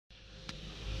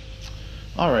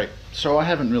Alright, so I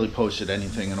haven't really posted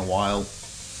anything in a while,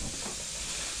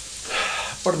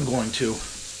 but I'm going to.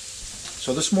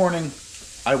 So this morning,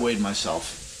 I weighed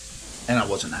myself, and I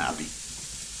wasn't happy.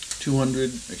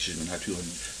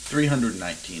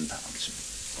 319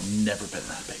 pounds. Never been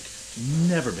that big.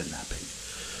 Never been that big.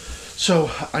 So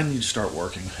I need to start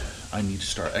working. I need to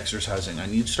start exercising. I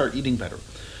need to start eating better.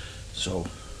 So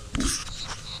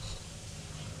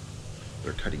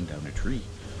they're cutting down a tree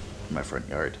in my front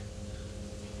yard.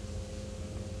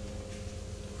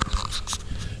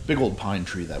 Big old pine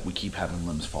tree that we keep having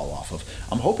limbs fall off of.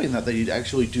 I'm hoping that they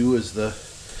actually do as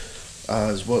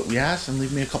what we asked and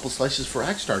leave me a couple slices for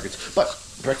axe targets. But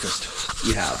breakfast,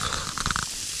 we have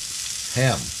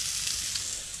ham.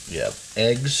 We have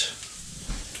eggs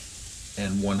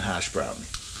and one hash brown.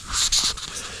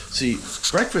 See,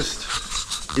 breakfast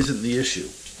isn't the issue.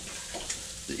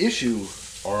 The issue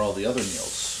are all the other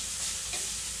meals.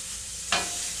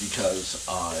 Because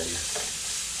I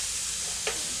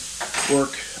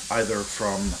work either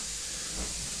from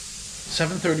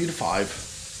 7:30 to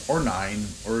 5 or 9,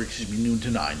 or excuse me, noon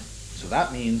to 9. So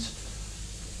that means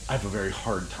I have a very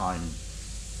hard time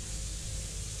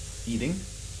eating,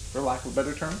 for lack of a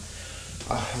better term.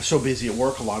 I'm so busy at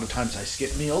work, a lot of times I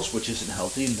skip meals, which isn't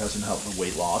healthy and doesn't help with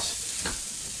weight loss.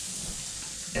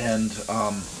 And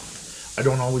I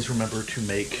don't always remember to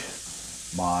make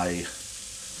my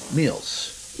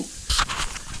meals. Ooh.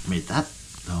 Made that,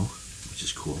 though, which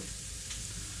is cool.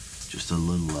 Just a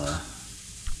little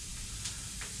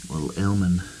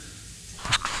Elman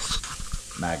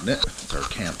magnet. It's our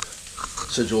camp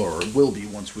sigil, or it will be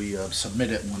once we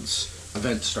submit it, once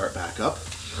events start back up.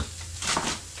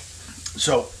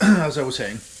 So, as I was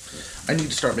saying, I need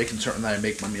to start making certain that I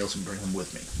make my meals and bring them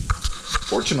with me.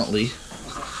 Fortunately,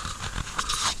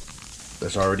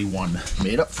 there's already one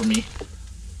made up for me.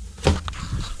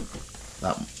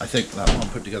 I think that one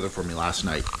put together for me last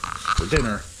night for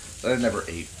dinner that I never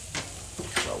ate.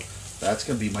 So that's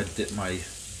going to be my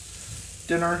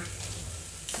dinner.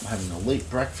 I'm having a late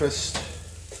breakfast,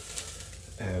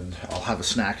 and I'll have a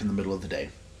snack in the middle of the day.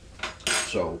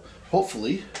 So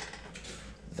hopefully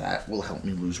that will help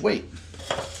me lose weight.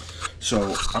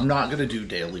 So I'm not going to do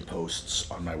daily posts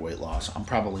on my weight loss. I'm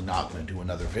probably not going to do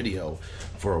another video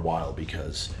for a while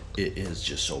because it is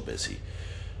just so busy.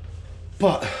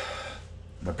 But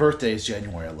my birthday is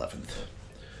January 11th.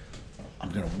 I'm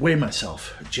going to weigh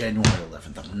myself January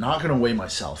 11th. I'm not going to weigh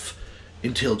myself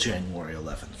until January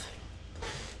 11th.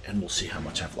 And we'll see how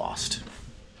much I've lost.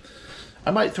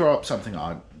 I might throw up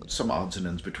some odds and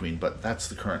ends between, but that's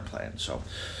the current plan. So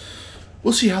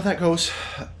we'll see how that goes,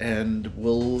 and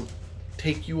we'll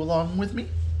take you along with me.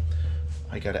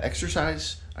 I got to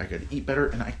exercise. I got to eat better,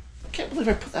 and I can't believe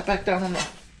I put that back down on the...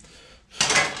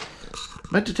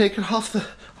 Meant to take it off the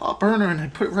hot burner, and I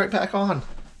put it right back on.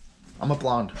 I'm a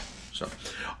blonde. So,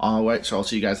 alright, so I'll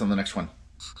see you guys on the next one.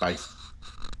 Bye.